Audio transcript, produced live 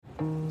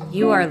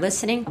You are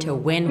listening to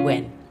Win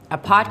Win, a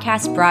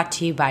podcast brought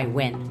to you by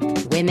WIN,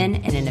 Women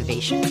in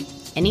Innovation.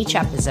 In each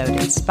episode,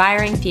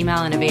 inspiring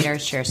female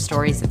innovators share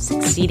stories of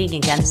succeeding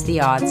against the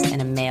odds in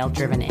a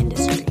male-driven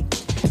industry.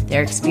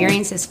 Their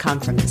experiences come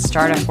from the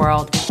startup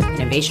world,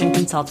 innovation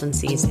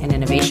consultancies, and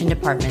innovation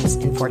departments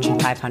in Fortune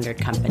 500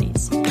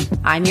 companies.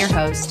 I'm your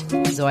host,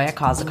 Zoya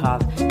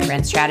Kozakov,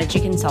 brand strategy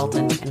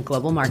consultant and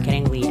global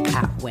marketing lead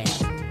at WIN.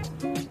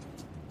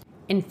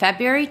 In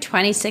February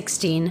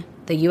 2016,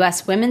 the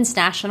U.S. women's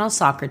national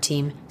soccer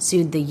team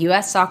sued the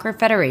U.S. Soccer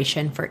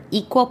Federation for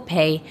equal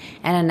pay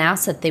and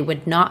announced that they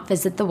would not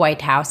visit the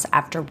White House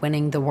after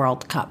winning the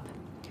World Cup.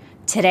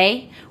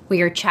 Today,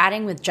 we are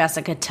chatting with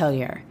Jessica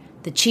Tillier,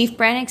 the Chief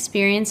Brand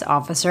Experience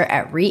Officer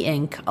at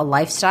Re-Inc., a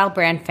lifestyle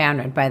brand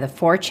founded by the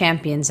four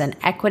champions and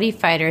equity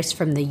fighters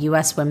from the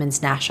U.S.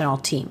 women's national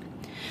team: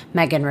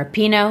 Megan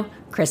Rapinoe,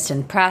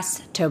 Kristen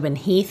Press, Tobin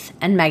Heath,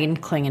 and Megan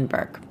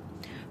Klingenberg.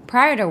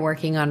 Prior to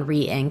working on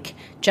Re-Inc.,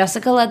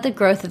 Jessica led the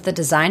growth of the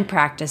design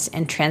practice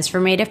and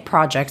transformative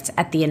projects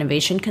at the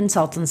innovation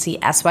consultancy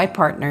SY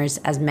Partners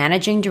as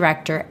managing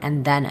director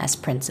and then as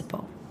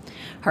principal.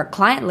 Her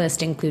client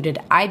list included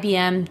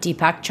IBM,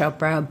 Deepak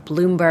Chopra,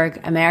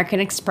 Bloomberg, American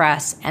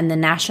Express, and the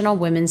National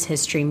Women's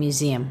History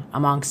Museum,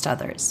 amongst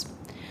others.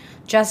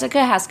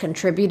 Jessica has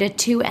contributed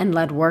to and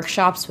led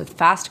workshops with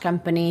Fast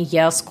Company,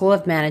 Yale School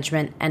of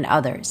Management, and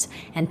others,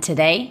 and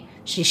today,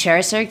 she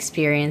shares her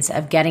experience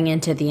of getting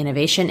into the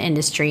innovation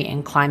industry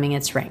and climbing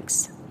its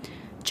ranks.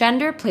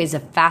 Gender plays a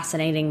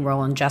fascinating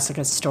role in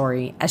Jessica's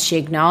story as she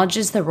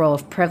acknowledges the role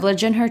of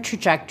privilege in her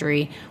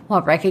trajectory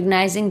while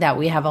recognizing that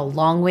we have a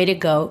long way to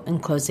go in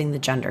closing the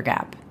gender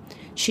gap.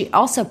 She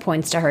also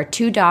points to her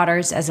two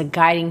daughters as a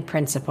guiding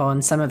principle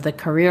in some of the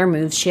career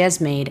moves she has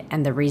made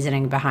and the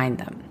reasoning behind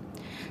them.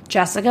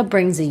 Jessica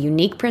brings a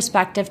unique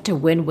perspective to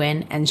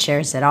Win-Win and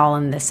shares it all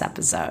in this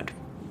episode.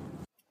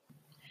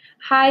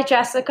 Hi,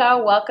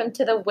 Jessica. Welcome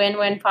to the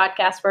Win-Win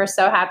podcast. We're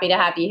so happy to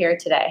have you here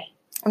today.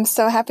 I'm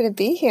so happy to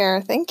be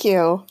here. Thank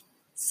you.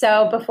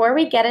 So before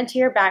we get into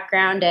your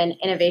background and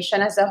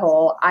innovation as a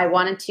whole, I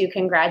wanted to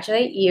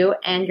congratulate you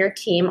and your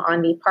team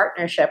on the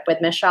partnership with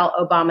Michelle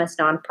Obama's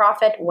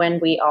nonprofit, When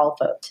We All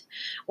Vote.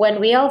 When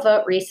We All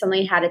Vote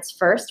recently had its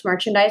first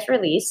merchandise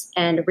release,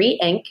 and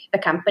Re-Inc., the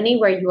company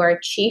where you are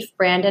Chief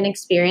Brand and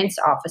Experience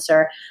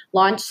Officer,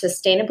 launched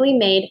sustainably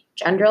made,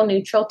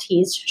 gender-neutral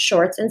tees,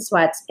 shorts, and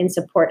sweats in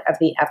support of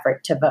the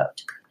effort to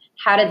vote.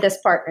 How did this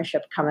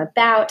partnership come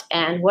about,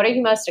 and what are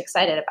you most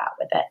excited about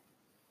with it?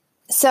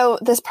 So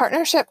this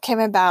partnership came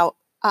about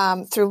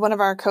through one of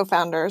our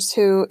co-founders,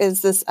 who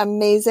is this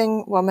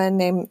amazing woman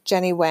named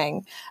Jenny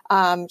Wang.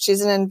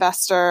 She's an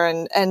investor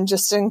and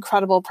just an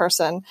incredible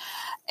person.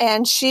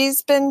 And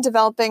she's been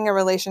developing a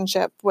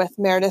relationship with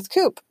Meredith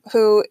Coupe,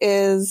 who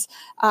is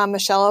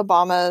Michelle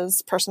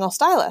Obama's personal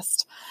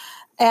stylist.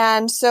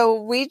 And so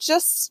we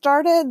just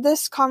started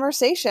this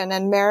conversation,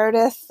 and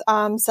Meredith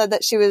said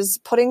that she was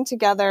putting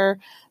together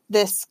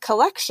this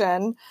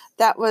collection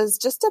that was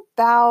just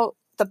about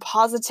the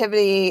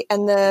positivity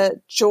and the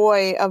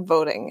joy of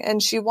voting.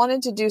 And she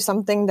wanted to do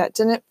something that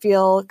didn't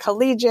feel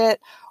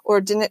collegiate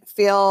or didn't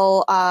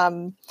feel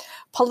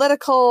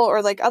political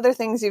or like other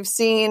things you've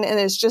seen, and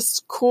is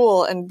just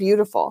cool and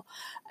beautiful.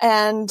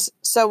 And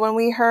so when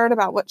we heard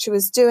about what she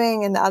was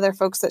doing and the other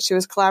folks that she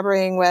was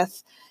collaborating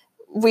with,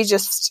 we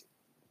just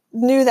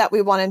knew that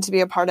we wanted to be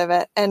a part of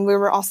it. And we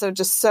were also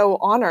just so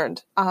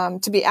honored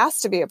to be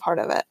asked to be a part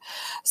of it.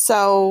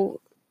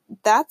 So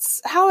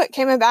that's how it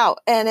came about.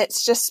 And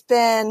it's just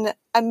been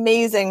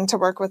amazing to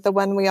work with the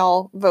When We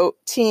All Vote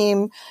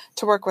team,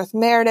 to work with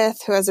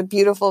Meredith, who has a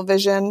beautiful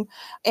vision,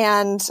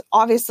 and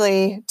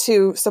obviously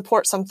to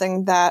support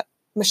something that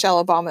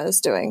Michelle Obama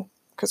is doing,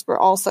 because we're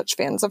all such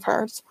fans of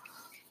hers.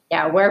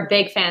 Yeah, we're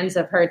big fans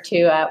of her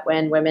too at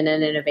WIN, Women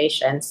in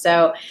Innovation.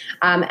 So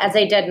as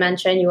I did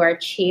mention, you are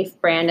Chief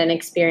Brand and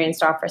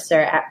Experience Officer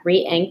at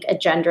Re-Inc., a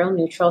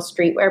gender-neutral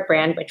streetwear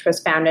brand, which was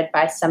founded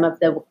by some of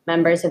the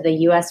members of the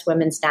U.S.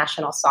 women's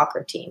national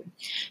soccer team.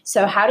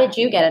 So how did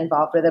you get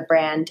involved with the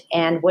brand,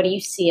 and what do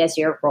you see as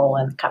your role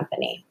in the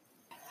company?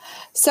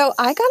 So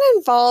I got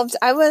involved.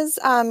 I was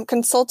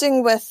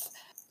consulting with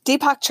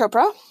Deepak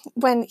Chopra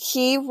when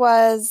he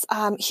was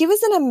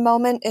in a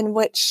moment in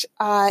which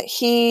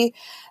he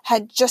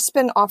had just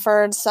been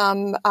offered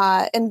some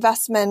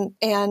investment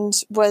and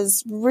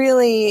was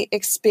really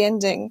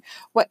expanding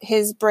what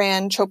his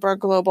brand Chopra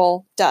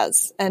Global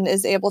does and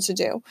is able to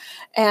do.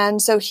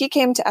 And so he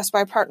came to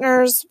SY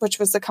Partners, which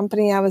was the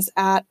company I was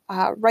at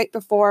right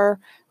before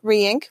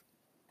Re-Inc.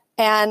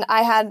 And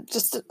I had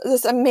just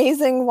this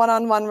amazing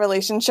one-on-one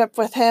relationship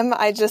with him.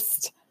 I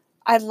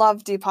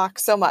love Deepak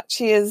so much.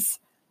 He is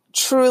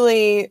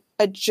truly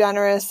a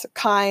generous,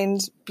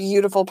 kind,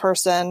 beautiful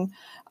person.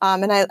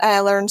 And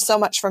I learned so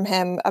much from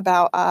him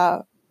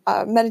about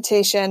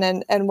meditation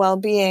and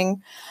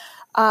well-being.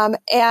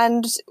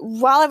 And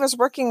while I was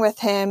working with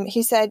him,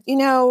 he said,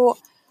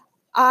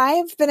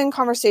 I've been in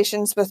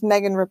conversations with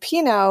Megan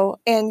Rapinoe,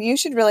 and you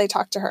should really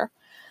talk to her.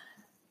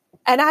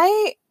 And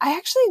I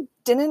actually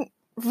didn't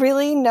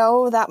really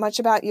know that much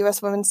about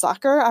U.S. women's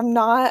soccer. I'm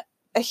not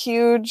a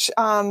huge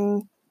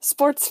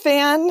sports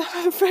fan,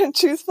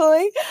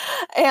 truthfully.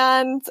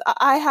 And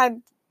I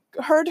had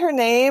heard her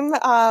name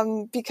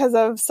because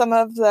of some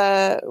of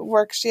the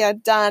work she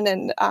had done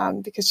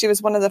and because she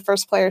was one of the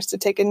first players to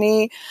take a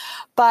knee.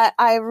 But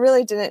I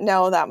really didn't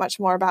know that much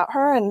more about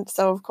her. And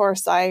so, of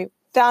course, I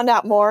found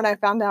out more, and I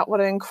found out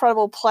what an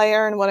incredible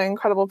player and what an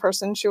incredible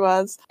person she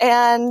was.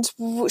 And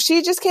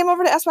she just came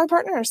over to Ask My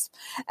Partners,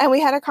 and we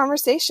had a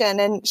conversation,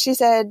 and she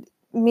said,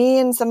 me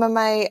and some of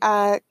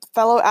my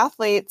fellow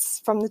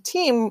athletes from the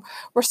team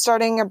were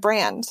starting a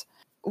brand.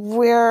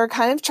 We're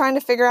kind of trying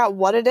to figure out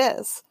what it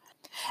is.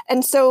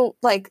 And so,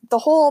 like, the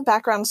whole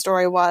background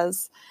story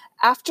was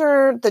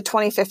after the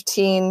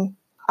 2015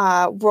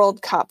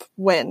 World Cup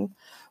win,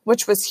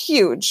 which was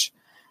huge,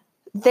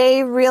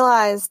 they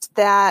realized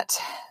that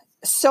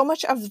so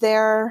much of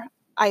their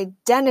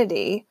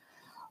identity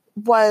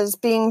was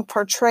being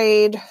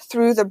portrayed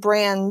through the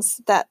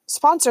brands that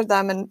sponsored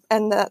them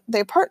and that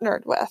they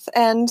partnered with.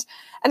 And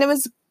it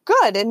was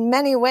good in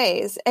many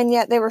ways, and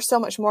yet they were so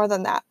much more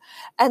than that.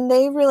 And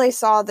they really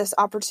saw this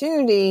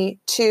opportunity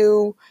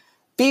to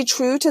be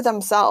true to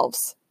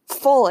themselves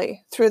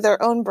fully through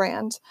their own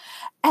brand.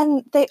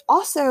 And they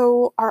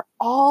also are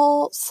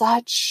all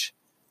such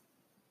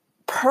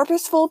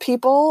purposeful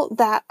people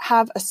that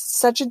have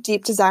such a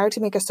deep desire to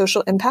make a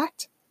social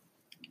impact.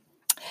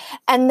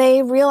 And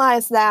they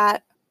realized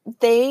that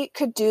they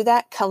could do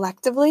that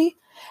collectively,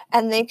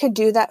 and they could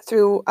do that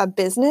through a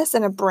business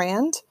and a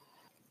brand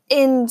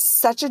in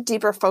such a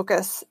deeper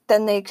focus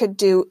than they could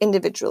do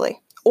individually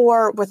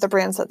or with the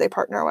brands that they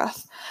partner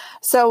with.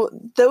 So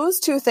those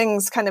two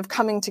things kind of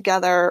coming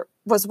together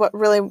was what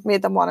really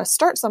made them want to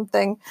start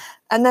something.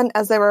 And then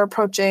as they were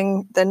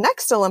approaching the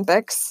next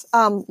Olympics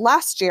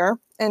last year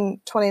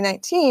in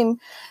 2019,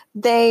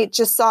 they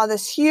just saw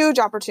this huge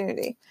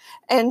opportunity.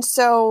 And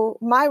so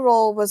my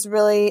role was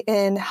really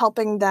in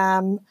helping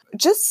them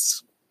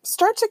just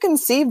start to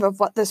conceive of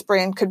what this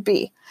brand could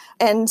be.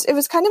 And it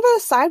was kind of a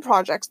side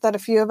project that a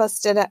few of us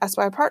did at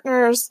SY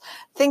Partners,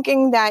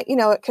 thinking that,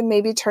 it could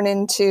maybe turn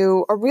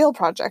into a real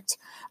project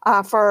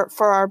for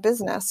our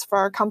business, for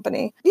our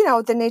company.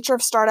 The nature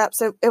of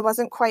startups, it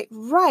wasn't quite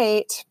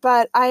right,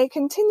 but I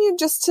continued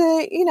just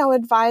to,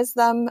 advise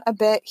them a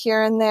bit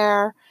here and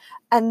there.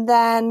 And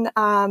then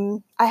I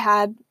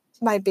had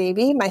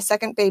my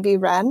second baby,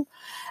 Ren.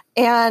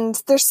 And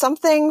there's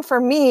something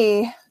for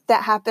me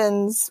that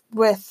happens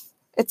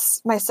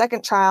it's my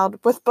second child,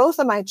 with both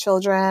of my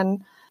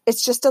children.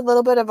 It's just a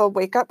little bit of a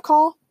wake-up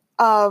call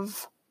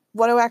of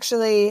what do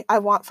actually I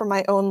want for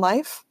my own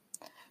life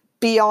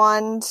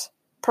beyond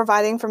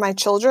providing for my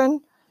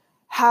children.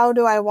 How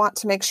do I want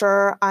to make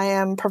sure I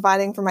am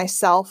providing for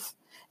myself?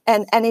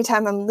 And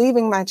anytime I'm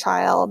leaving my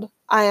child,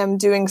 I am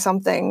doing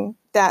something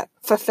that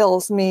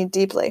fulfills me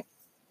deeply.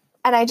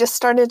 And I just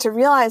started to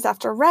realize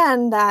after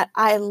Ren that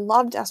I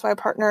loved SY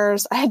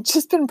Partners. I had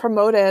just been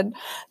promoted.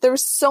 There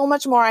was so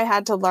much more I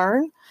had to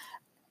learn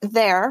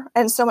there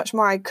and so much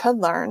more I could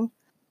learn.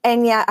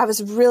 And yet I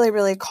was really,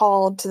 really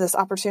called to this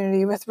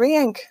opportunity with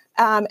Reinc.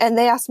 And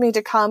they asked me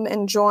to come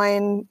and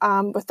join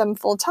with them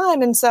full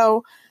time. And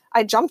so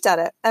I jumped at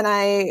it. And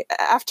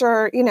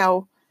after,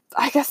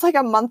 I guess like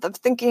a month of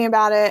thinking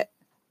about it,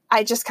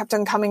 I just kept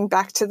on coming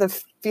back to the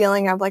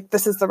feeling of like,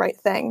 this is the right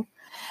thing.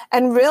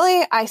 And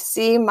really, I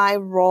see my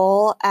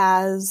role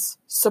as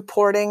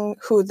supporting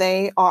who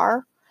they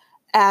are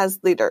as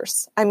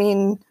leaders. I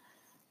mean,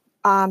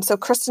 so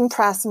Kristen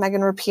Press,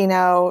 Megan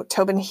Rapinoe,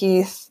 Tobin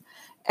Heath,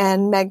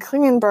 and Meg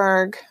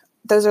Klingenberg,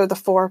 those are the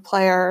four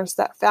players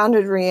that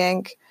founded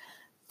Reinc.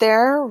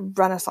 They're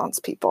Renaissance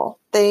people.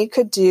 They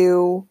could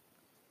do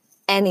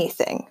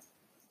anything.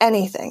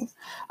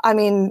 I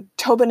mean,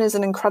 Tobin is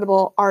an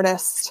incredible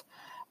artist.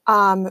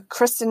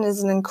 Kristen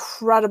is an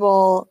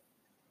incredible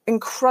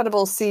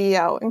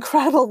CEO,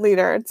 incredible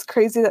leader. It's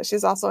crazy that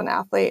she's also an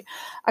athlete.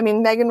 I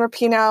mean, Megan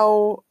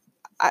Rapinoe,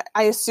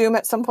 I assume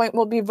at some point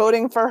we'll be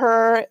voting for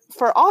her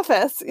for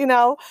office.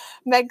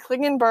 Meg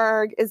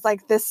Klingenberg is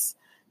like this,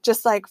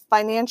 just like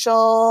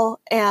financial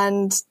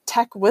and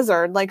tech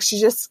wizard. Like she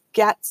just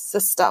gets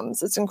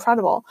systems. It's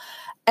incredible.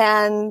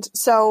 And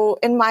so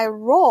in my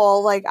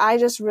role, like I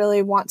just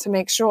really want to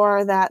make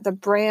sure that the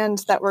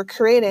brand that we're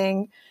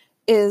creating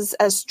is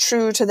as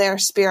true to their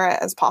spirit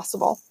as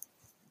possible.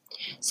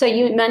 So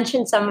you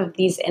mentioned some of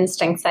these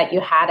instincts that you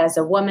had as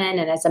a woman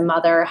and as a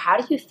mother. How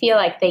do you feel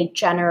like they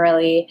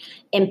generally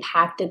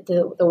impacted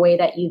the way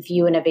that you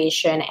view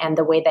innovation and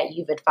the way that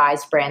you've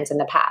advised brands in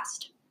the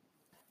past?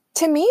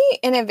 To me,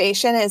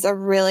 innovation is a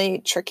really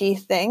tricky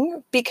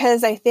thing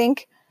because I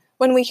think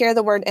when we hear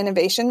the word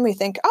innovation, we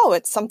think, oh,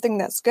 it's something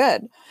that's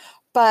good.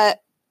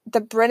 But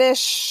the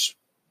British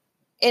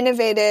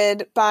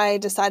innovated by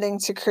deciding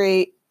to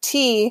create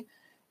tea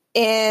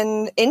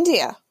in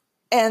India.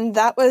 And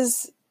that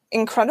was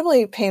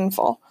incredibly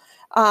painful,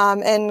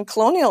 and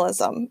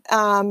colonialism,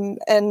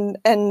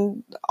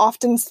 and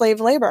often slave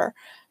labor.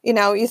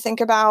 You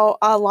think about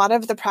a lot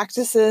of the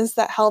practices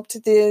that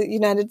helped the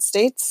United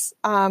States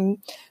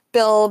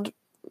build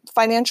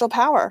financial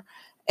power.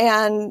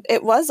 And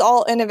it was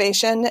all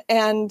innovation,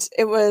 and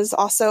it was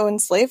also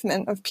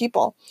enslavement of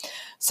people.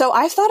 So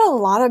I've thought a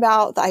lot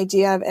about the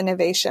idea of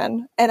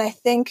innovation. And I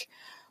think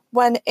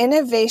when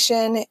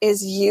innovation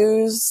is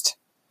used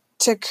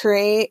to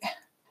create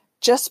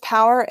just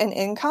power and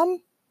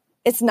income,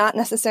 it's not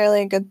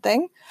necessarily a good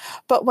thing.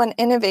 But when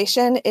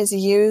innovation is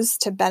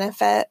used to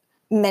benefit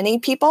many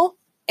people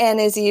and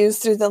is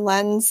used through the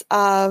lens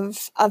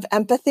of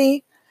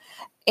empathy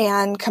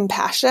and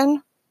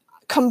compassion,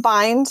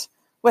 combined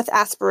with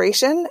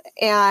aspiration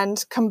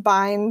and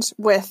combined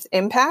with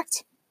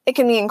impact, it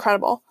can be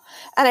incredible.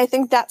 And I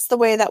think that's the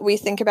way that we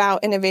think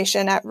about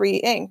innovation at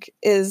Re Inc.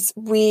 is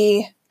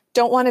we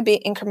don't want to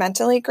be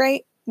incrementally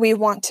great. We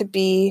want to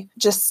be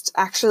just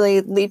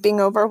actually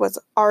leaping over what's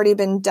already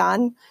been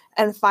done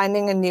and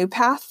finding a new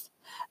path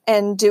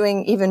and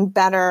doing even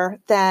better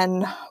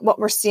than what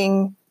we're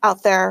seeing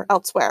out there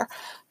elsewhere.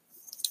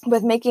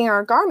 With making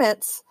our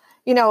garments,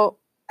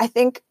 I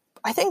think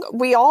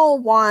we all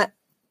want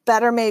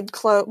better made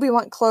clothes. We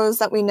want clothes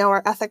that we know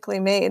are ethically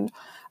made.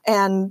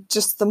 And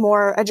just the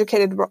more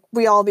educated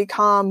we all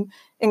become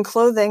in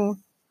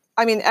clothing,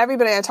 I mean,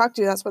 everybody I talk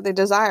to, that's what they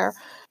desire.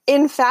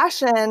 In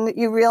fashion,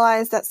 you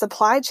realize that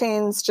supply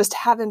chains just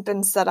haven't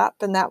been set up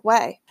in that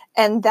way.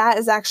 And that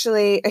is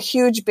actually a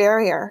huge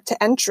barrier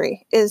to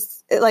entry,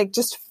 is like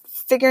just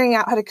figuring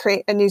out how to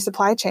create a new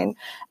supply chain.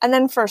 And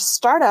then for a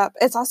startup,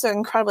 it's also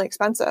incredibly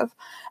expensive.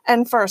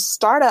 And for a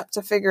startup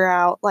to figure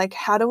out, like,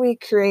 how do we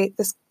create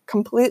this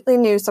completely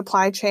new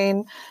supply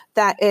chain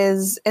that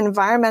is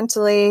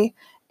environmentally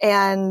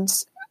and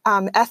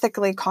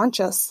ethically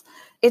conscious,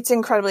 it's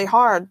incredibly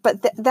hard.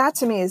 But that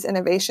to me is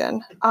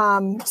innovation.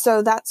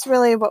 So that's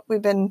really what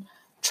we've been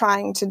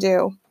trying to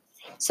do.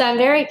 So I'm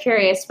very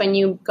curious, when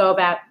you go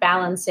about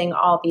balancing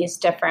all these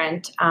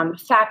different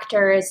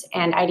factors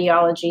and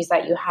ideologies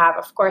that you have.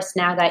 Of course,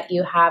 now that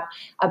you have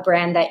a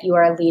brand that you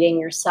are leading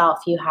yourself,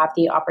 you have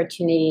the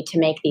opportunity to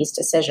make these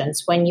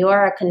decisions. When you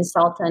are a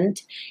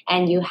consultant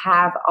and you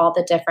have all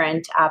the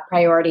different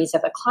priorities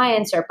of the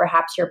clients, or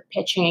perhaps you're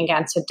pitching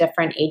against a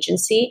different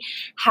agency,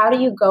 how do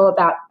you go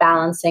about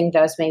balancing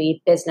those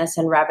maybe business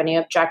and revenue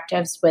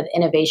objectives with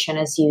innovation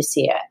as you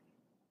see it?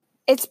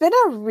 It's been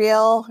a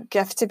real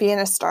gift to be in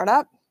a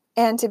startup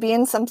and to be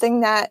in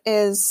something that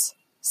is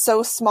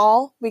so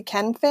small we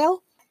can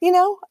fail.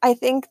 I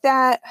think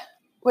that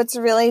what's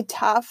really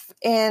tough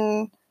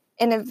in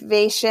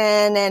innovation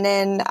and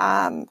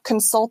in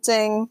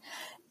consulting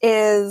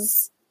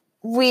is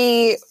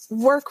we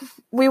work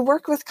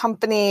with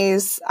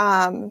companies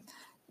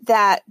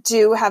that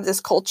do have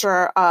this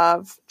culture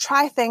of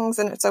try things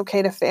and it's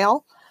okay to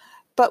fail.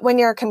 But when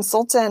you're a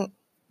consultant,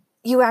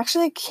 you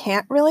actually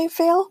can't really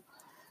fail.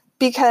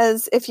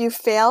 Because if you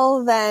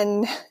fail,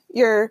 then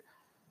your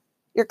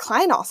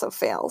client also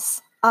fails.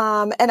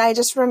 And I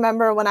just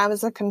remember when I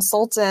was a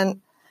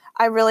consultant,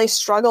 I really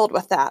struggled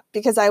with that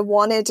because I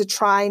wanted to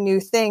try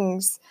new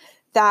things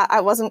that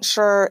I wasn't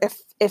sure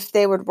if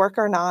they would work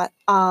or not.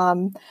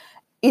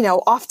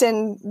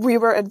 Often we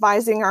were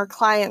advising our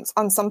clients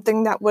on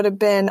something that would have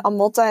been a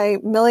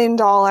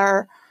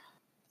multi-million-dollar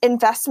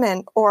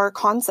investment or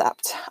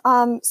concept.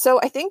 So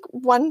I think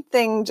one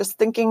thing, just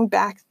thinking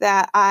back,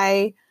 that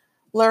I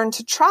learned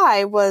to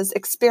try was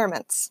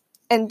experiments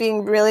and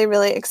being really,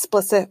 really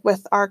explicit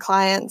with our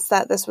clients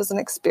that this was an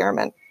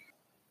experiment.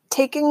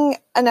 Taking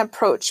an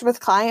approach with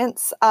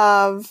clients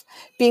of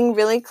being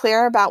really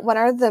clear about what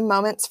are the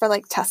moments for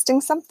like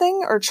testing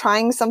something or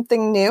trying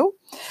something new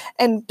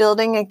and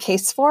building a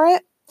case for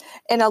it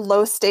in a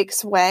low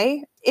stakes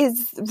way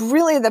is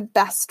really the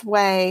best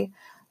way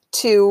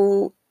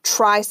to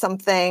try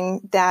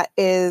something that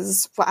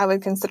is what I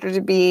would consider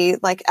to be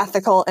like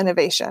ethical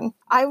innovation.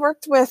 I've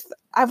worked with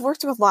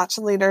lots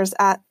of leaders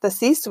at the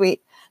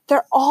C-suite.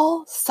 They're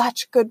all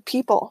such good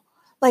people.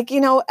 Like,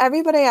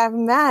 everybody I've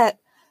met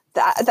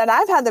that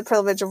I've had the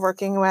privilege of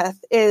working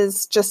with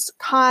is just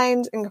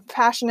kind and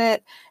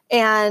compassionate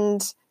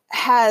and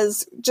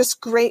has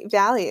just great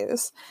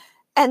values.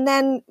 And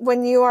then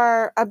when you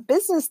are a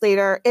business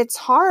leader, it's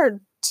hard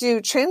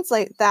to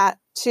translate that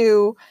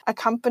to a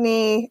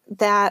company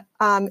that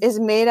is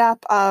made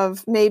up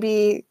of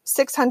maybe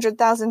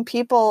 600,000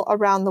 people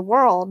around the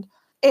world.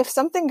 If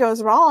something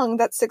goes wrong,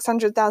 that's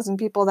 600,000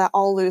 people that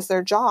all lose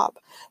their job.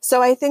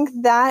 So I think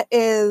that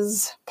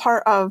is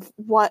part of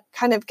what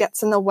kind of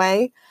gets in the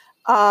way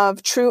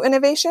of true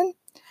innovation,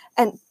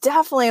 and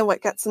definitely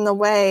what gets in the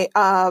way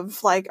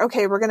of like,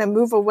 okay, we're going to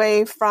move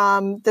away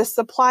from this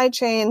supply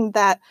chain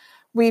that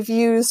we've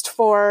used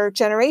for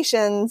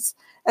generations,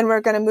 and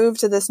we're going to move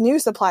to this new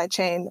supply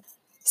chain.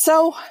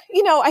 So,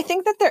 I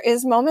think that there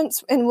is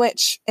moments in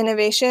which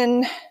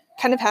innovation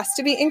kind of has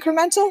to be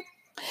incremental.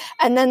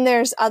 And then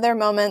there's other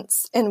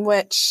moments in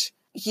which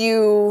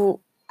you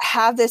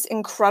have this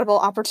incredible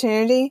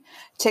opportunity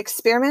to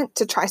experiment,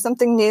 to try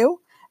something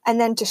new, and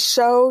then to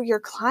show your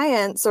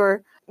clients,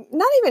 or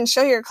not even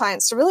show your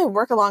clients, to really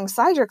work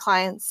alongside your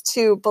clients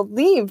to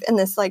believe in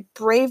this like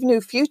brave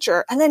new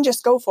future, and then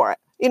just go for it.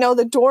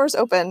 The doors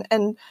open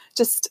and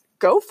just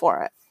go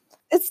for it.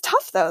 it's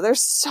tough though.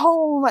 There's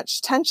so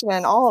much tension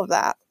in all of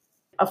that.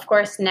 Of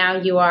course, now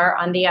you are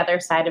on the other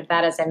side of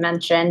that, as I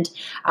mentioned.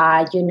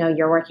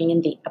 You're working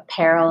in the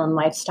apparel and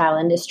lifestyle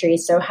industry.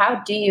 So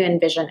how do you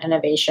envision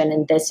innovation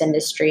in this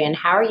industry, and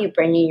how are you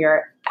bringing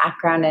your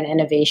background and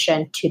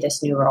innovation to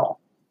this new role?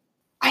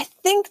 I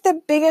think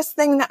the biggest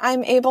thing that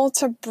I'm able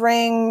to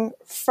bring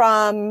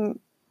from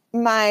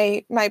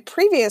my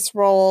previous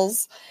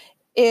roles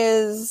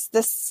is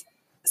this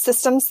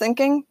systems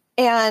thinking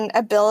and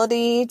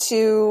ability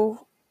to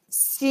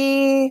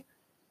see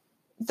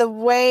the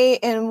way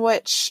in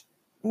which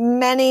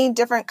many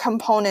different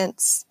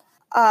components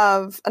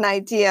of an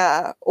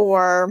idea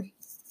or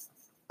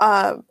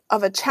of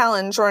a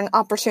challenge or an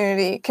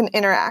opportunity can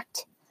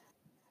interact.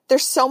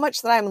 There's so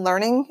much that I'm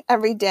learning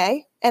every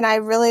day, and I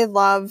really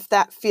love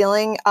that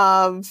feeling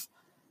of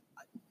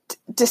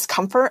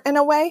discomfort in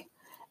a way,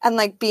 and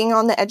like being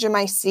on the edge of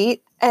my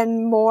seat,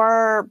 and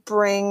more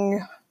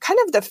bring kind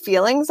of the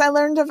feelings I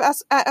learned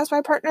at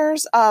SY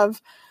Partners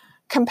of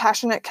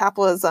compassionate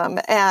capitalism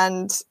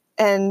and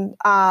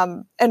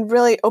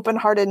really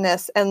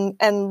open-heartedness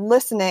and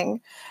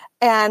listening,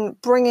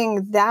 and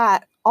bringing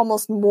that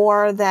almost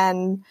more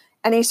than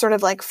any sort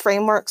of like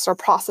frameworks or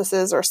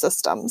processes or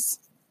systems.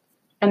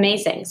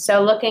 Amazing.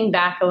 So looking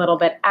back a little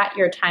bit at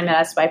your time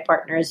at SY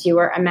Partners, you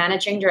were a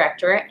managing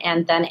director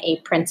and then a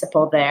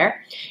principal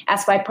there.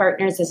 SY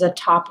Partners is a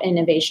top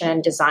innovation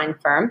and design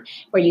firm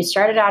where you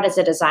started out as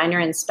a designer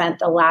and spent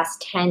the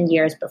last 10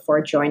 years before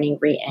joining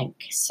Re-Inc.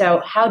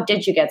 So how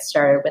did you get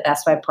started with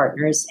SY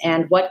Partners,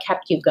 and what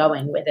kept you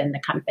going within the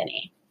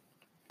company?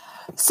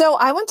 So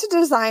I went to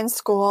design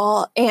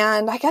school,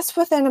 and I guess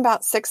within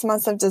about 6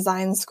 months of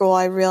design school,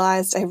 I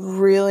realized I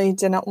really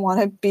didn't want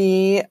to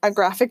be a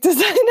graphic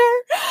designer.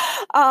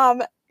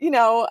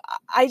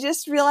 I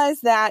just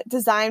realized that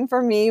design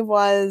for me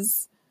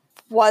was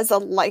a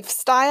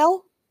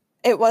lifestyle.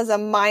 It was a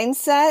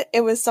mindset.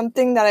 It was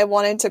something that I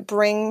wanted to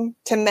bring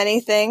to many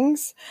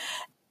things,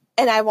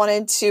 and I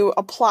wanted to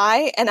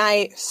apply. And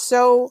I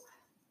so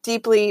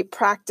deeply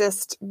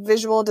practiced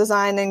visual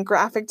design and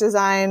graphic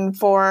design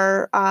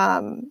for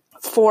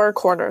 4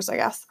 quarters, I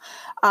guess,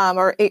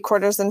 or 8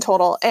 quarters in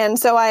total. And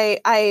so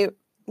I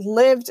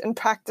lived and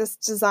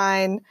practiced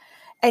design,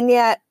 and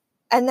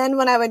then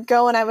when I would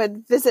go and I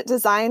would visit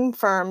design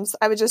firms,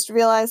 I would just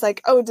realize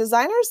like, oh,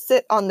 designers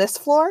sit on this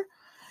floor,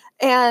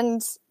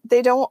 and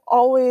they don't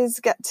always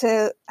get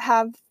to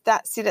have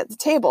that seat at the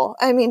table.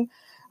 I mean,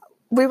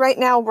 we right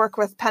now work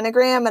with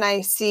Pentagram, and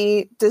I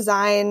see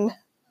design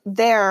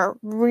there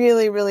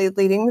really, really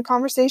leading the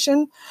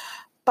conversation.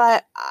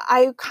 But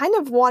I kind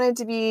of wanted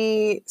to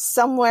be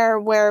somewhere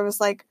where it was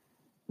like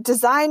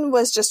design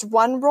was just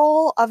one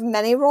role of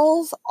many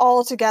roles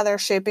all together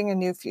shaping a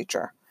new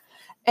future.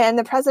 And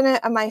the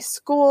president of my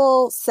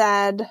school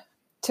said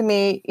to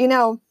me,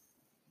 you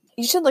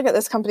should look at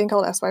this company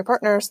called SY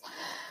Partners.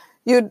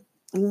 You'd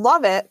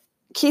love it.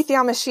 Keith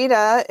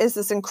Yamashita is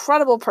this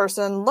incredible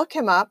person. Look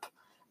him up.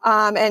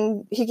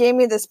 And he gave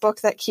me this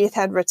book that Keith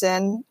had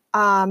written.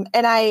 And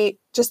I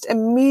just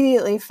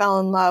immediately fell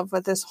in love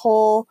with this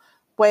whole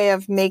way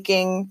of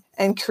making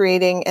and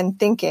creating and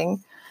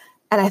thinking.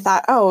 And I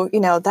thought,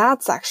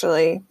 that's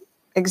actually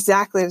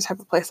exactly the type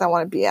of place I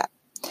want to be at.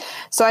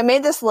 So I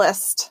made this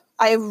list.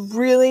 I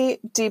really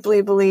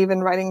deeply believe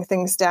in writing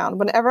things down.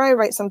 Whenever I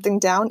write something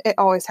down, it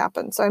always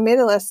happens. So I made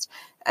a list,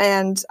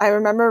 and I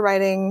remember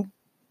writing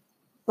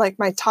like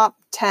my top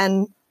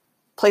 10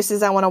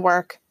 places I want to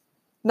work.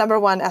 Number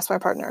 1, SY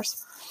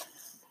Partners.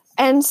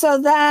 And so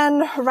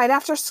then right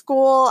after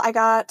school, I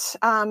got,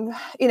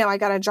 I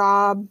got a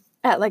job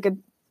at like a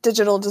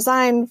digital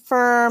design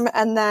firm.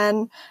 And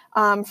then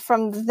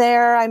from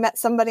there, I met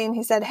somebody, and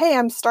he said, hey,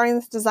 I'm starting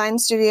this design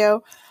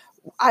studio.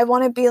 I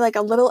want to be like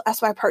a little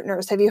SY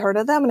Partners. Have you heard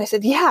of them? And I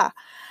said, yeah.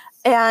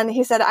 And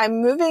he said, I'm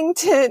moving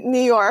to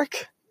New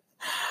York.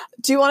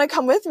 Do you want to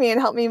come with me and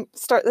help me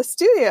start the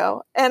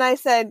studio? And I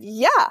said,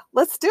 yeah,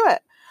 let's do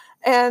it.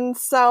 And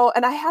so,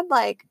 and I had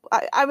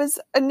I was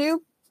a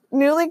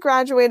newly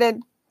graduated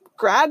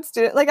grad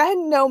student. Like I had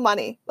no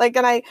money. Like,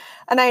 and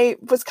I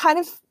was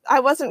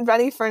I wasn't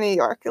ready for New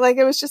York. Like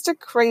it was just a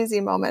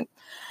crazy moment.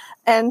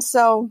 And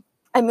so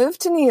I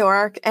moved to New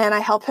York, and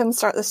I helped him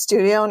start the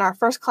studio. And our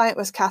first client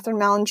was Catherine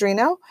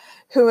Malandrino,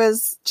 who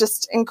is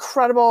just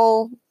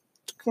incredible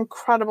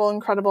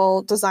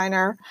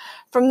designer.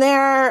 From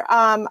there,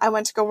 I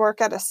went to go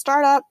work at a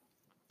startup,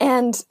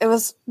 and it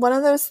was one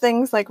of those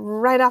things like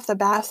right off the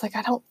bat, it's like,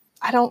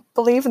 I don't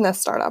believe in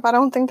this startup. I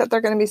don't think that they're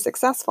going to be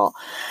successful.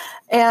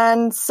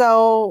 And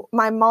so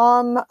my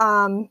mom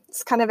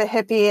is kind of a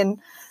hippie and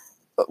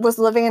was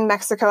living in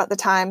Mexico at the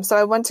time. So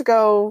I went to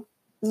go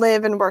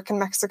live and work in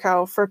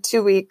Mexico for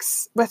 2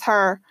 weeks with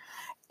her.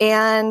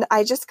 And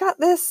I just got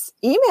this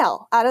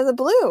email out of the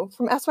blue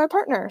from SY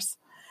Partners.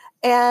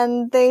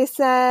 And they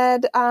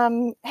said,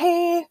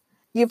 hey,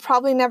 you've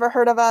probably never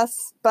heard of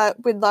us,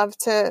 but we'd love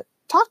to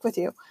talk with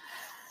you.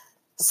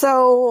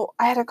 So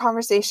I had a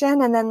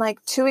conversation. And then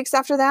like 2 weeks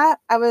after that,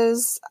 I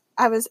was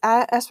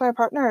at SY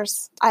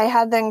Partners. I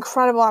had the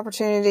incredible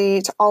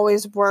opportunity to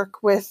always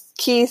work with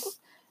Keith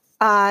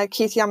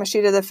Keith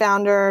Yamashita, the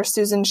founder,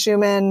 Susan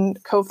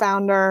Schuman,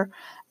 co-founder,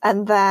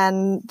 and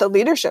then the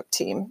leadership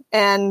team.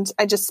 And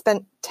I just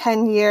spent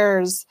 10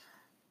 years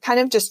kind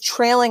of just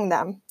trailing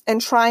them and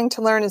trying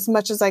to learn as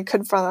much as I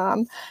could from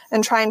them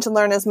and trying to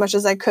learn as much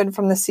as I could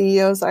from the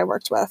CEOs I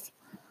worked with.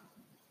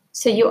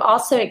 So you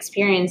also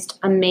experienced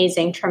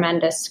amazing,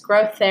 tremendous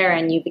growth there,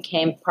 and you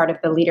became part of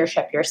the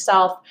leadership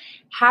yourself.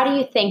 How do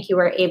you think you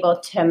were able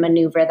to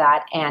maneuver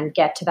that and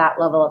get to that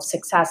level of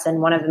success in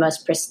one of the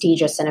most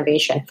prestigious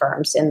innovation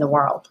firms in the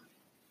world?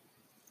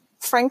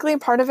 Frankly,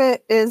 part of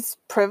it is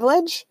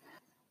privilege.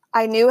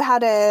 I knew how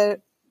to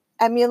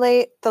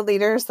emulate the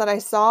leaders that I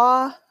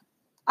saw.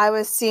 I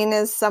was seen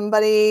as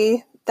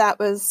somebody that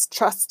was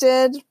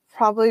trusted,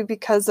 probably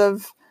because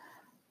of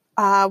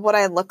what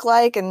I look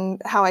like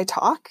and how I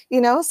talk,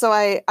 So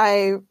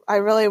I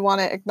really want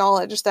to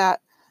acknowledge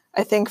that.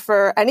 I think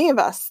for any of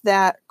us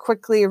that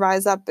quickly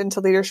rise up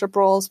into leadership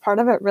roles, part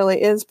of it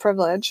really is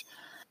privilege.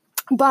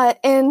 But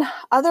in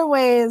other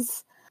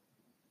ways,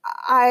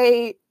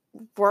 I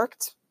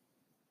worked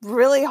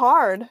really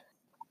hard.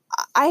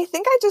 I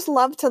think I just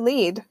love to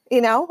lead,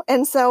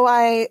 And so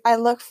I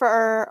look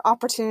for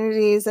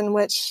opportunities in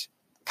which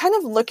kind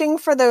of looking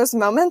for those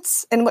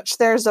moments in which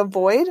there's a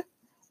void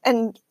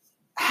and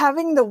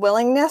having the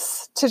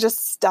willingness to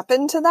just step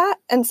into that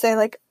and say,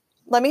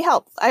 let me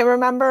help. I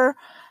remember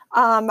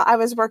I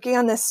was working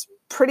on this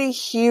pretty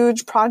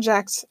huge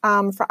project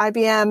for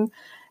IBM,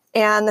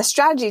 and the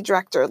strategy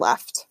director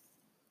left.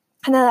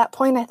 And at that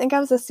point, I think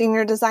I was a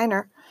senior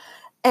designer.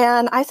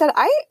 And I said,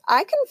 I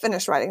can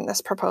finish writing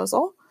this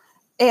proposal.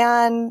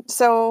 And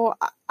so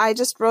I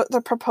just wrote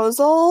the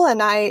proposal,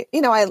 and I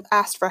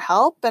asked for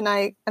help, and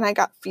I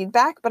got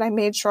feedback, but I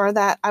made sure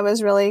that I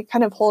was really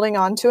kind of holding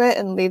on to it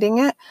and leading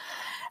it.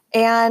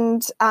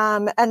 And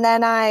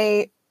then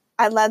I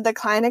led the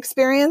client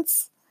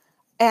experience,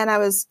 and I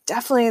was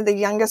definitely the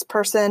youngest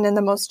person and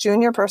the most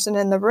junior person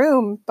in the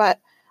room, but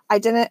I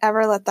didn't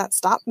ever let that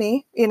stop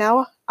me, and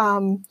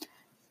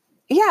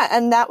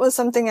that was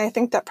something I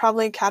think that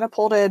probably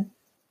catapulted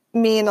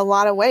me in a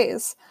lot of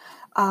ways.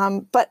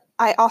 But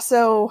I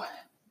also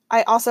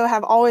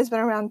have always been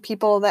around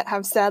people that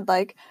have said,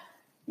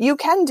 you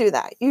can do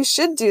that. You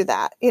should do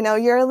that.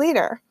 You're a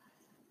leader.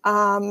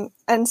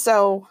 And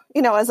so,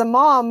 as a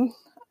mom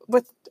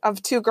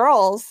of two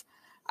girls,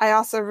 I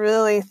also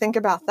really think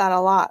about that a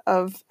lot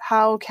of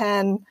how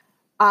can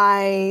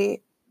I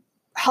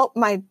help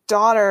my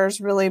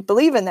daughters really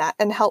believe in that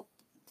and help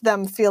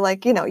them feel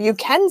like, you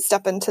can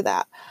step into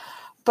that,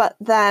 but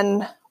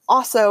then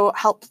also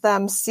help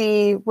them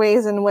see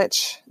ways in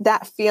which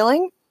that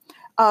feeling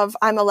of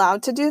I'm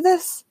allowed to do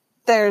this,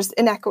 there's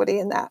inequity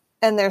in that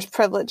and there's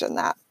privilege in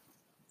that.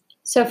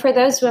 So for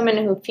those women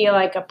who feel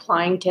like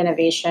applying to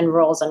innovation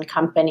roles in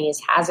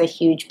companies has a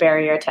huge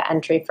barrier to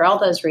entry for all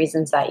those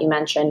reasons that you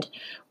mentioned,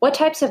 what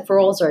types of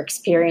roles or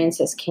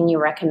experiences can you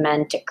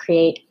recommend to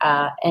create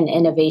an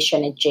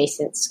innovation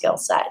adjacent skill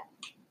set?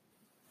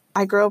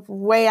 I grew up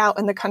way out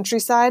in the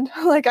countryside.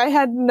 I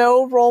had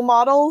no role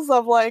models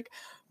of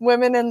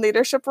women in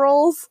leadership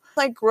roles.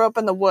 I grew up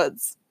in the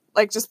woods,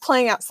 just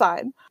playing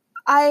outside.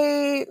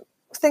 I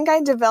think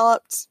I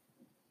developed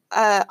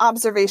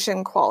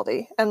observation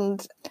quality,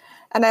 and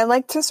I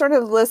like to sort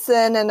of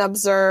listen and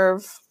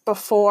observe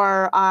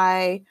before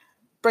I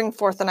bring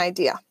forth an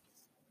idea.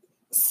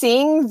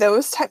 Seeing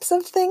those types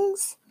of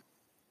things,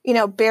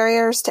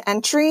 barriers to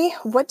entry,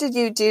 what did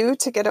you do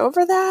to get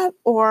over that?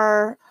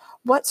 Or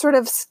what sort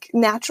of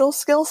natural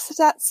skill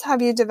sets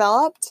have you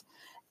developed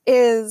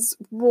is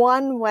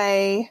one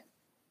way.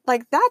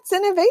 That's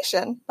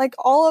innovation.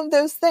 All of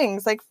those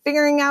things,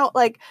 figuring out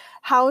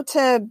how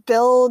to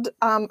build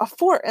a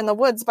fort in the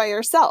woods by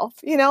yourself,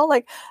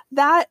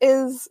 that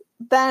is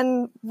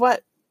then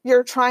what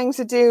you're trying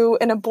to do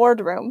in a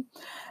boardroom.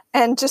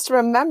 And just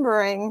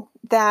remembering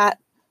that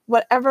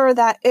whatever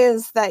that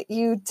is that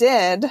you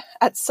did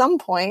at some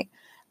point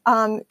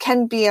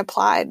can be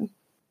applied.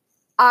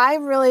 I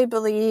really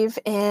believe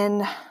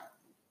in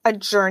a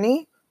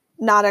journey,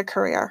 not a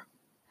career.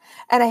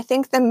 And I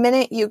think the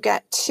minute you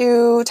get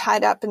too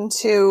tied up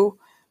into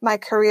my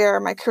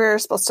career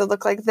is supposed to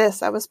look like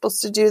this, I was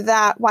supposed to do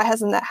that, why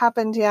hasn't that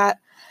happened yet?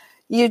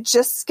 You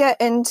just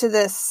get into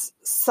this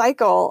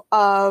cycle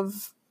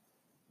of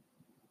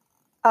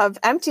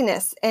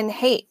emptiness and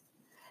hate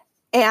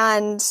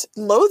and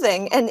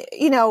loathing. And,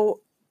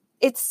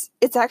 it's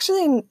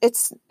actually,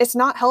 it's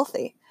not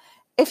healthy.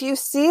 If you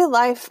see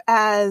life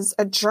as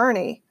a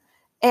journey,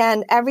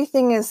 and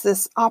everything is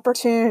this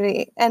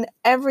opportunity and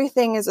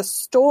everything is a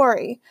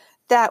story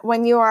that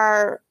when you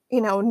are,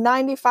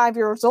 95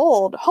 years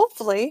old,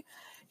 hopefully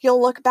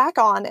you'll look back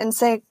on and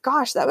say,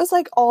 gosh, that was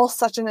all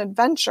such an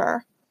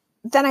adventure.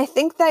 Then I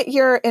think that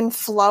you're in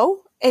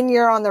flow and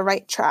you're on the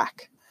right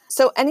track.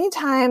 So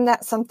anytime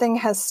that something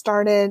has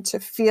started to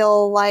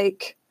feel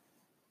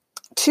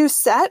too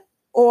set,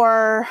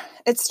 or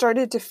it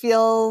started to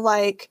feel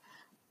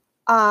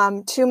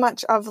too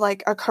much of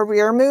a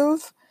career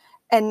move,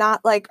 and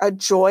not a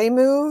joy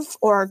move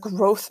or a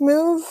growth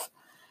move,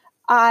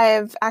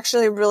 I've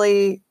actually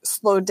really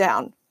slowed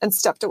down and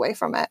stepped away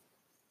from it.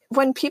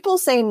 When people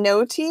say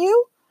no to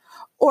you,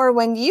 or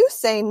when you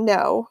say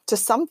no to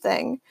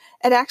something,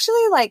 it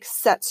actually like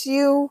sets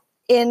you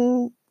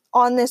in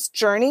on this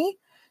journey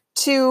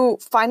to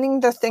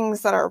finding the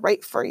things that are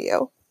right for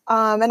you.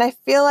 And I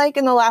feel like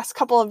in the last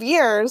couple of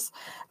years,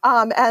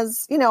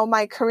 as you know,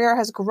 my career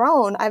has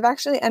grown, I've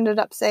actually ended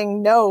up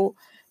saying no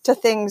to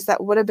things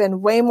that would have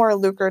been way more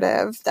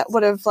lucrative, that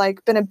would have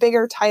like been a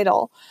bigger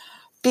title,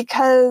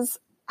 because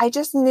I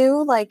just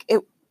knew like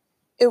it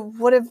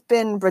would have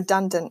been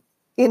redundant,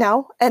 you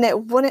know, and it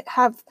wouldn't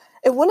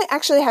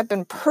actually have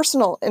been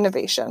personal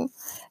innovation.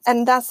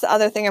 And that's the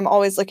other thing I'm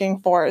always looking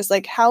for is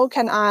like, how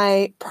can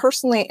I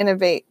personally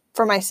innovate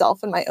for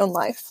myself in my own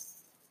life?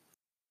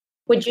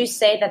 Would you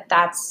say that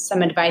that's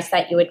some advice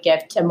that you would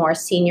give to more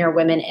senior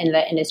women in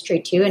the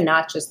industry too, and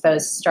not just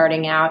those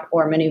starting out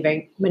or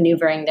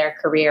maneuvering their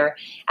career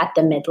at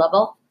the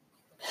mid-level?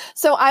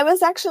 So I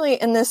was actually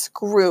in this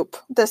group,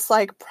 this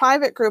like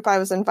private group I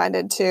was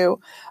invited to,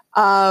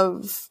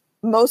 of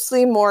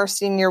mostly more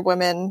senior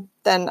women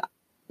than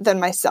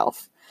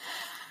myself.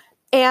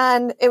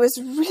 And it was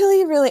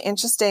really, really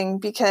interesting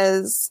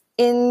because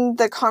in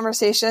the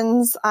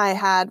conversations I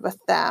had with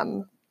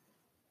them,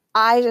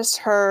 I just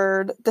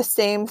heard the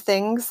same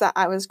things that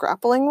I was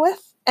grappling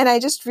with. And I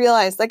just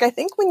realized, like, I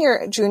think when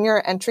you're junior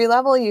entry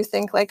level, you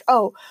think like,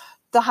 oh,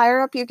 the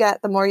higher up you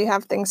get, the more you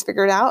have things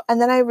figured out. And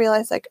then I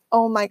realized like,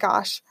 oh my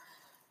gosh,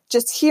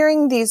 just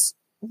hearing these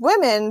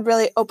women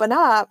really open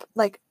up,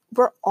 like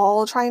we're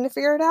all trying to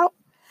figure it out.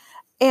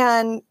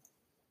 And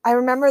I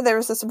remember there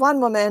was this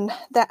one woman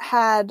that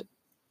had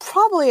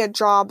probably a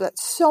job that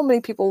so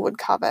many people would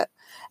covet,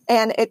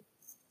 and it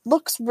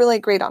looks really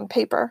great on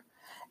paper.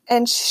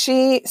 And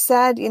she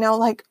said, you know,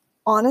 like,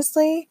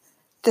 honestly,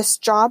 this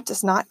job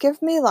does not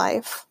give me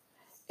life.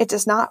 It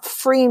does not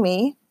free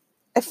me.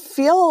 It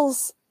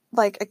feels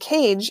like a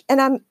cage, and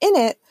I'm in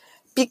it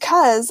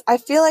because I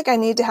feel like I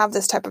need to have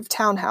this type of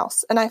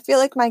townhouse, and I feel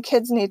like my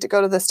kids need to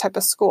go to this type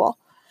of school.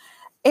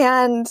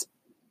 And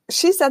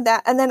she said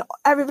that, and then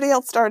everybody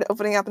else started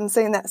opening up and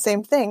saying that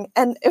same thing.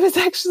 And it was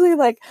actually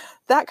like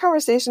that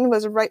conversation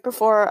was right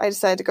before I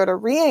decided to go to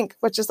Reinc,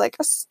 which is like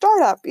a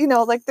startup, you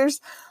know, like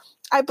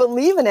I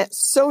believe in it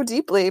so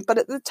deeply, but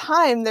at the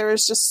time there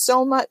was just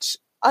so much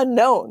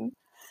unknown.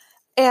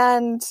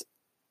 And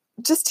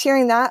just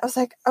hearing that, I was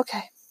like,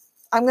 okay,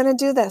 I'm going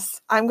to do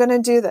this. I'm going to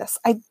do this.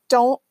 I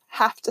don't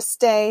have to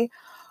stay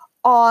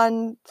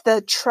on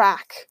the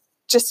track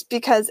just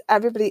because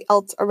everybody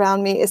else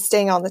around me is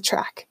staying on the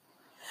track.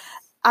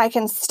 I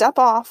can step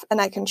off and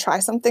I can try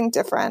something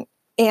different.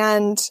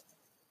 And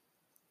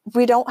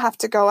we don't have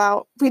to go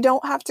out. We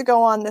don't have to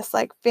go on this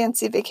like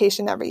fancy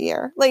vacation every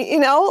year. Like, you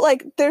know,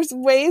 like there's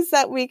ways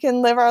that we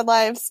can live our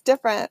lives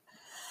different.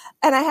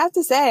 And I have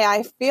to say,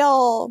 I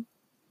feel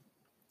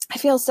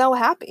so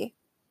happy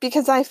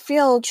because I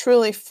feel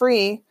truly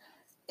free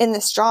in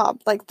this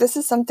job. Like this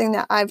is something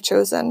that I've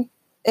chosen.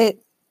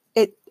 It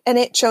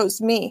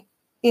chose me,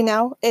 you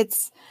know,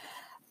 it's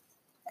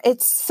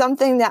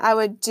something that I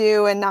would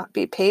do and not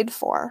be paid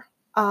for.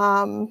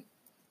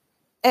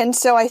 And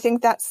so I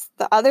think that's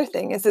the other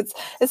thing is it's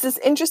this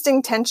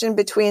interesting tension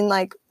between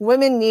like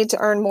women need to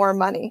earn more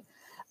money.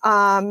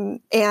 And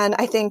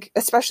I think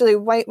especially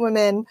white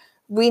women,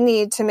 we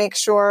need to make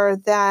sure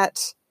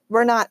that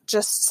we're not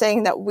just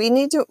saying that we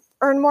need to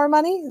earn more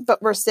money,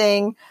 but we're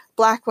saying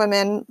Black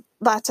women,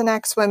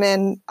 Latinx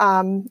women,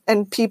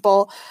 and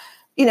people,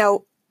 you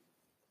know,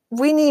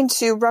 we need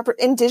to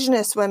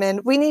Indigenous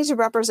women. We need to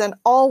represent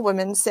all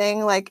women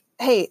saying like,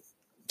 hey,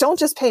 don't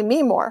just pay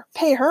me more,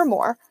 pay her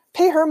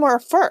more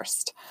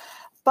first.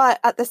 But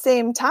at the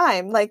same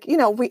time, like, you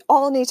know, we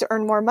all need to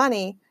earn more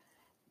money,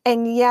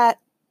 and yet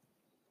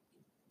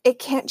it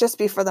can't just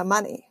be for the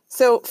money.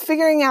 So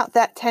figuring out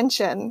that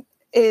tension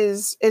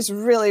is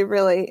really,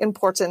 really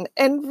important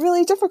and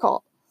really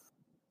difficult.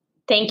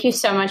 Thank you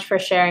so much for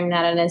sharing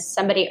that. And as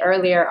somebody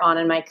earlier on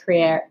in my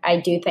career, I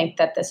do think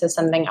that this is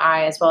something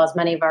I, as well as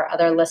many of our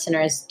other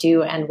listeners,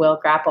 do and will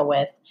grapple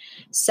with.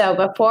 So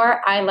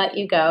before I let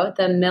you go,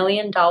 the $1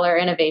 million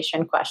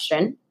innovation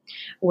question: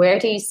 where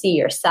do you see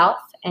yourself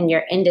and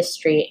your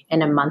industry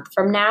in a month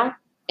from now,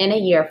 in a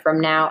year from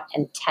now,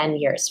 and 10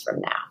 years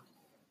from now?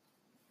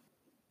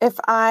 If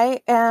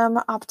I am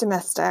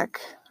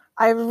optimistic,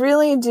 I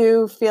really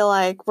do feel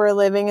like we're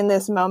living in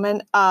this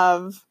moment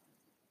of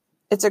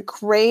it's a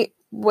great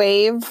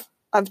wave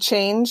of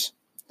change.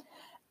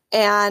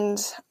 And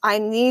I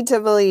need to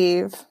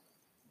believe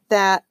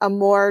that a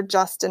more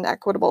just and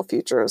equitable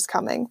future is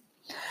coming.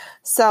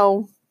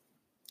 So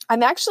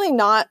I'm actually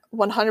not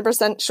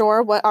 100%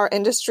 sure what our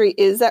industry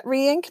is at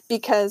Reinc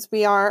because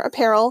we are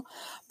apparel,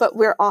 but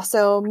we're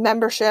also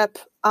membership,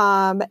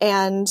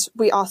 and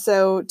we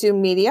also do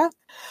media.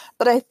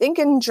 But I think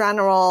in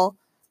general,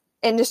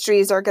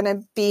 industries are going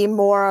to be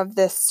more of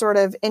this sort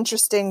of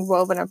interesting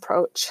woven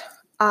approach.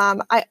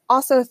 I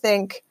also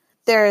think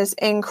there's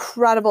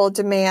incredible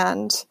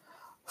demand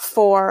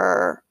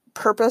for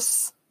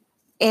purpose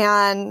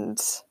and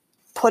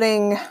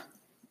putting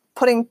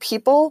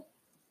people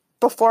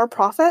before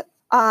profit.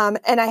 And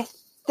I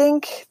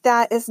think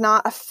that is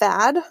not a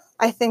fad.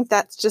 I think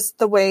that's just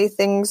the way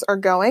things are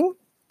going.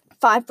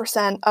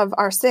 5% of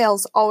our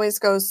sales always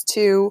goes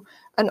to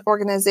an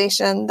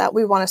organization that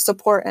we want to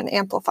support and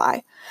amplify.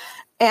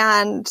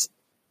 And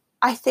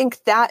I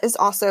think that is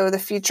also the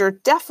future,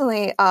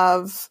 definitely,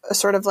 of a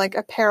sort of like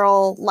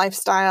apparel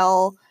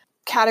lifestyle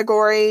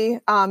category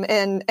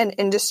in an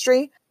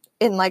industry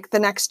in like the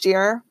next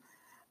year.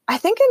 I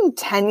think in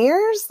 10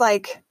 years,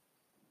 like,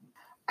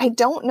 I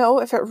don't know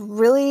if it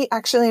really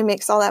actually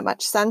makes all that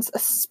much sense,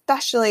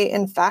 especially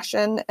in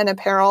fashion and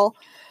apparel,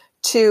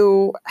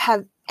 to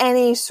have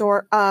any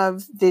sort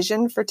of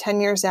vision for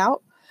 10 years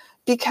out,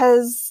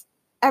 because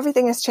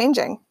everything is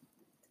changing.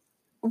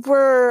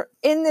 We're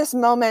in this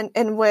moment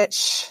in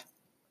which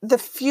the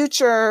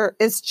future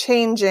is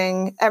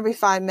changing every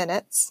 5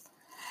 minutes,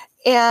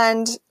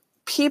 and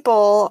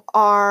people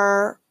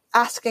are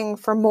asking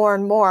for more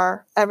and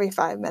more every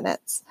 5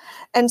 minutes.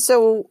 And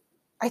so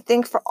I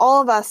think for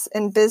all of us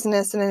in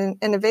business and in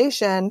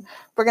innovation,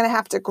 we're going to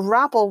have to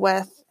grapple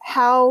with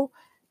how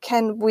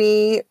can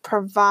we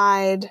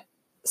provide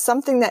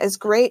something that is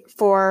great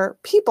for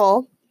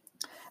people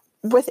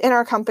within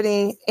our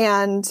company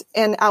and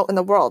out in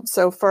the world.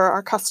 So for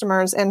our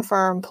customers and for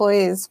our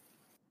employees.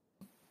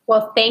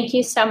 Well, thank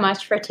you so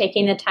much for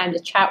taking the time to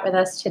chat with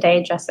us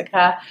today,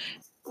 Jessica.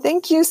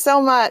 Thank you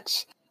so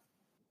much.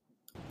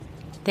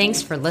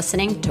 Thanks for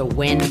listening to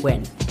Win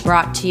Win,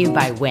 brought to you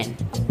by WIN,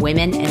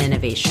 Women in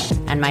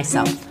Innovation, and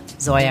myself,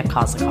 Zoya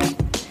Kozakov.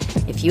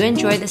 If you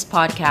enjoy this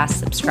podcast,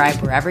 subscribe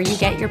wherever you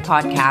get your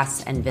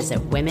podcasts and visit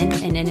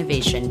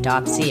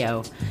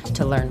womeninnovation.co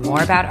to learn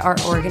more about our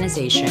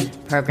organization,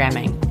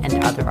 programming,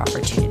 and other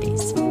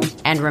opportunities.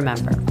 And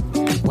remember,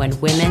 when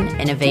women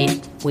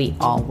innovate, we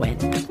all win.